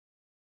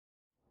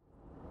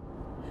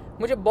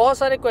मुझे बहुत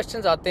सारे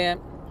क्वेश्चंस आते हैं,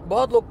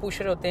 बहुत लोग पूछ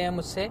रहे होते हैं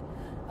मुझसे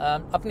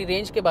अपनी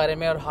रेंज के बारे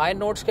में और हाई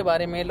नोट्स के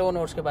बारे में, लो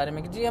नोट्स के बारे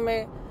में कि जी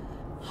हमें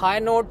हाई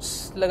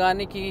नोट्स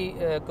लगाने की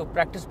को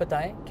प्रैक्टिस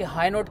बताएं कि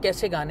हाई नोट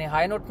कैसे गाने,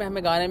 हाई नोट में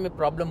हमें गाने में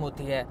प्रॉब्लम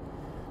होती है।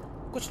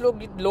 कुछ लोग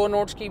लो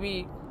नोट्स की भी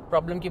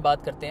प्रॉब्लम की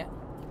बात करते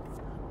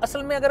हैं।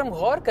 असल में अगर हम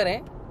गौर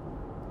करें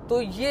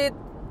तो ये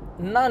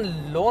ना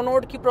लो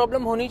नोट की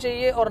प्रॉब्लम होनी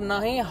चाहिए और ना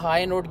ही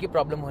हाई नोट की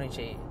प्रॉब्लम होनी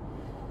चाहिए,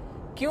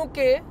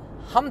 क्योंकि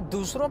हम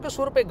दूसरों के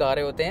सुर पे गा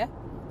रहे होते हैं,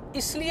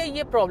 इसलिए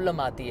ये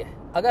प्रॉब्लम आती है।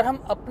 अगर हम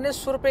अपने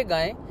सुर पे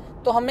गाएं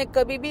तो हमें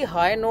कभी भी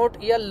हाई नोट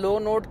या लो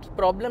नोट की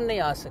प्रॉब्लम नहीं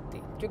आ सकती,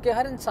 क्योंकि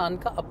हर इंसान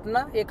का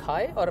अपना एक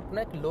हाई और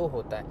अपना एक लो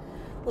होता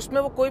है।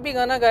 उसमें वो कोई भी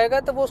गाना गाएगा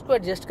तो वो उसको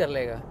एडजस्ट कर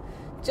लेगा।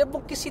 जब वो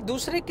किसी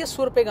दूसरे के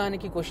सुर पे गाने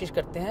की कोशिश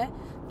करते हैं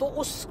तो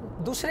उस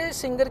दूसरे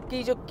सिंगर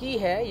की जो की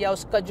है या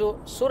उसका जो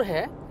सुर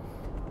है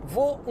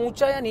वो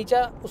ऊंचा या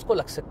नीचा उसको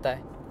लग सकता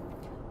है।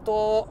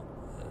 तो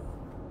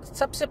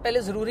सबसे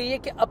पहले ज़रूरी है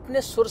कि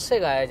अपने सुर से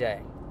गाया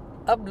जाए।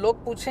 अब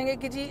लोग पूछेंगे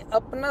कि जी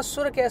अपना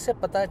सुर कैसे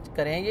पता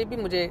करें, ये भी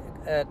मुझे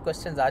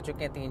क्वेश्चंस आ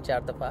चुके हैं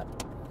 3-4 दफ़ा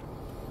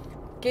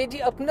कि जी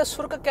अपने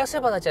सुर का कैसे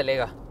पता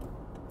चलेगा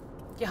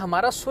कि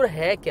हमारा सुर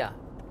है क्या।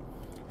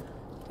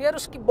 तो यार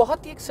उसकी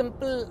बहुत ही एक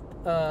सिंपल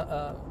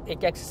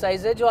एक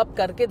एक्सरसाइज है जो आप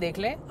करके देख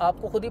लें,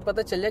 आपको खुद ही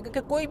पता चल जाएगा कि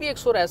कोई भी एक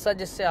सुर ऐसा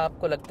जिससे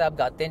आपको लगता है आप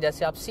गाते हैं,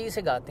 जैसे आप सी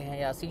से गाते हैं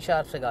या सी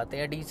शार्प से गाते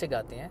हैं, डी से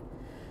गाते हैं,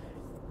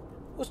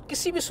 उस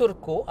किसी भी सुर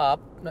को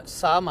आप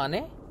सा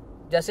माने,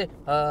 जैसे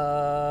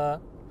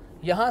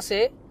यहाँ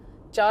से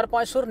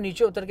 4-5 सुर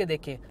नीचे उतर के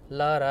देखिए,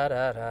 ला रा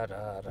रा रा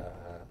रा रा,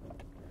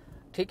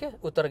 ठीक है,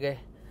 उतर गए।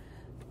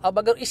 अब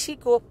अगर इसी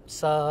को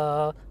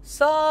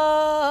सा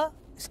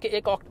इसके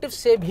एक ऑक्टिव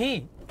से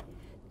भी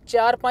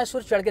 4-5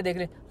 सुर चढ़ के देख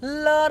लें,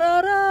 ला रा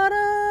रा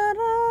रा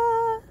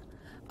रा,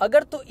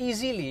 अगर तो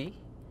इजीली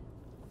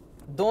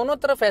दोनों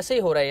तरफ ऐसे ही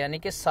हो रहा है, यानी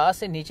कि सा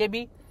से नीचे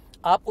भी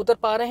आप उतर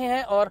पा रहे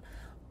हैं और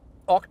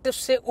ऑक्टिव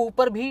से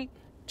ऊपर भी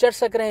चढ़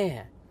सक रहे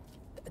हैं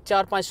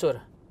 4-5 सुर,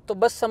 तो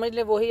बस समझ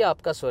लें वही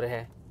आपका सुर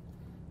है।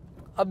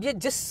 अब ये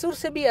जिस सुर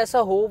से भी ऐसा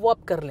हो वो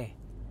आप कर लें,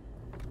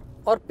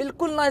 और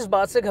बिल्कुल ना इस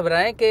बात से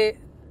घबराएं कि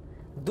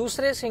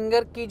दूसरे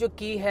सिंगर की जो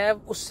की है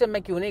उससे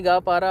मैं क्यों नहीं गा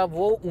पा रहा,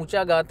 वो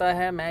ऊंचा गाता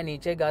है मैं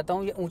नीचे गाता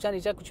हूँ। ये ऊंचा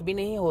नीचा कुछ भी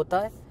नहीं होता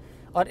है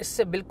और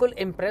इससे बिल्कुल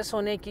इम्प्रेस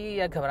होने की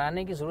या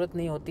घबराने की ज़रूरत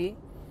नहीं होती।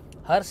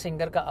 हर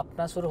सिंगर का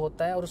अपना सुर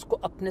होता है और उसको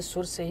अपने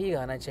सुर से ही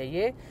गाना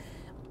चाहिए।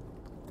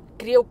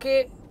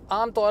 क्रियोके,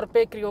 आम तौर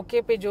पे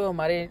क्रियोके पे जो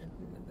हमारे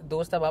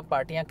दोस्त अब आप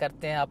पार्टियां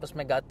करते हैं, आपस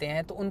में गाते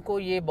हैं, तो उनको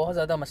ये बहुत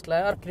ज़्यादा मसला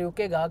है और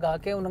क्रियोके गा गा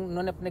के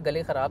उन्होंने अपने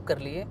गले ख़राब कर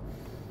लिए,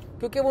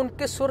 क्योंकि वो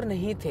उनके सुर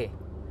नहीं थे।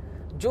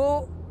 जो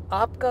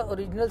आपका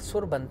ओरिजिनल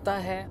सुर बनता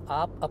है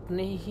आप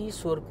अपने ही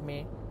सुर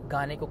में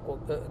गाने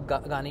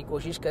की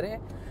कोशिश करें।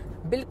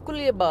 बिल्कुल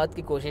ये बात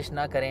की कोशिश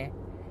ना करें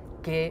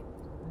कि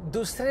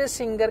दूसरे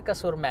सिंगर का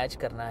सुर मैच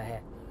करना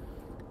है,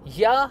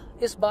 या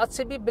इस बात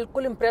से भी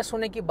बिल्कुल इम्प्रेस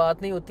होने की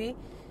बात नहीं होती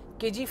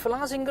कि जी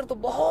फलां सिंगर तो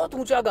बहुत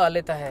ऊंचा गा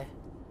लेता है।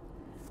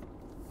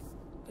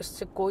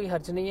 इससे कोई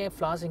हर्ज नहीं है,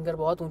 फलां सिंगर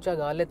बहुत ऊंचा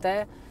गा लेता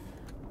है।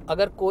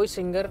 अगर कोई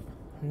सिंगर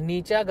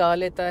नीचा गा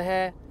लेता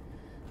है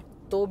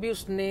तो भी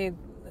उसने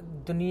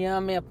दुनिया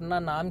में अपना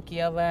नाम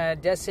किया हुआ है।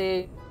 जैसे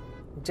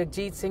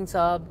जगजीत सिंह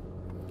साहब,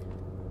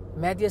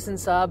 मेहदी हसन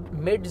साहब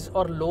मिड्स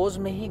और लोज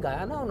में ही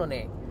गाया ना उन्होंने,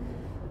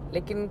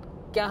 लेकिन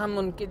क्या हम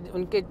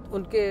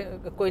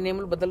उनके कोई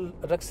नेमुल बदल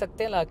रख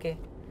सकते हैं लाके?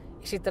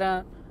 इसी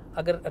तरह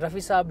अगर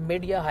रफ़ी साहब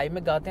मिड या हाई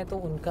में गाते हैं तो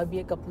उनका भी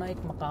एक अपना एक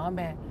मकाम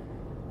है।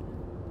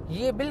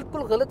 ये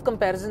बिल्कुल गलत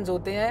कंपैरिजन्स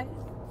होते हैं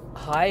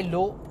हाई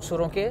लो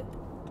सुरों के।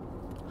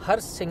 हर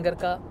सिंगर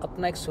का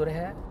अपना एक सुर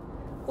है,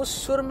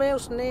 उस सुर में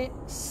उसने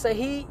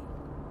सही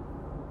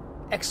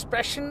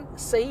एक्सप्रेशन,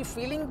 सही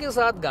फीलिंग के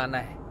साथ गाना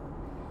है।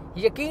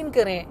 यकीन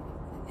करें,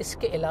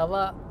 इसके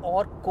अलावा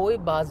और कोई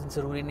बात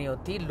ज़रूरी नहीं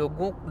होती।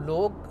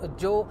 लोग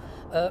जो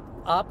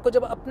आपको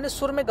जब अपने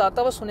सुर में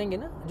गाता हुआ सुनेंगे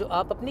ना, जो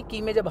आप अपनी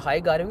की में जब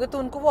हाई गा रहे होंगे तो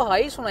उनको वो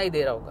हाई सुनाई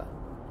दे रहा होगा।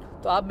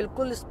 तो आप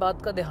बिल्कुल इस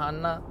बात का ध्यान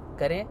ना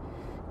करें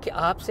कि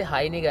आपसे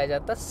हाई नहीं गाया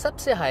जाता,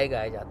 सबसे हाई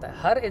गाया जाता है।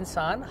 हर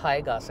इंसान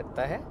हाई गा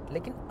सकता है,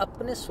 लेकिन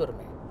अपने सुर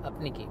में,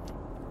 अपनी की में।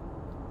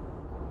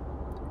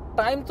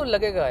 टाइम तो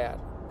लगेगा यार,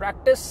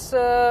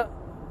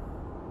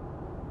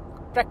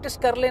 प्रैक्टिस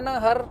कर लेना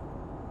हर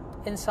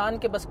इंसान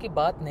के बस की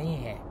बात नहीं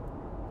है,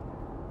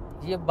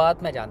 ये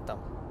बात मैं जानता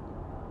हूँ।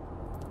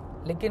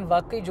 लेकिन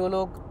वाकई जो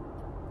लोग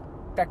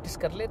प्रैक्टिस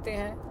कर लेते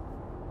हैं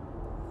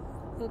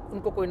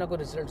उनको कोई ना कोई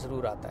रिजल्ट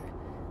ज़रूर आता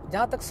है।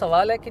 जहाँ तक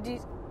सवाल है कि जी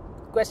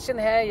क्वेश्चन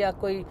है या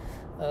कोई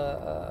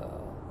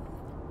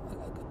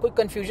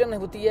कन्फ्यूजन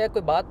होती है,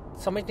 कोई बात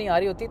समझ नहीं आ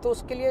रही होती, तो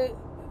उसके लिए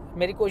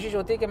मेरी कोशिश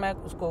होती है कि मैं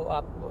उसको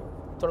आप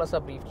थोड़ा सा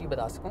ब्रीफली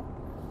बता सकूं।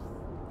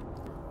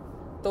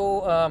 तो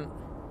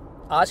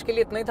आज के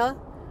लिए इतना ही था।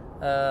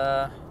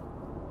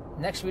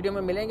 नेक्स्ट वीडियो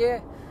में मिलेंगे।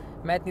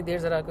 मैं इतनी देर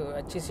ज़रा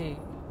अच्छी सी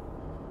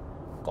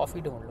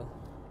कॉफ़ी ढूंढ लूँ।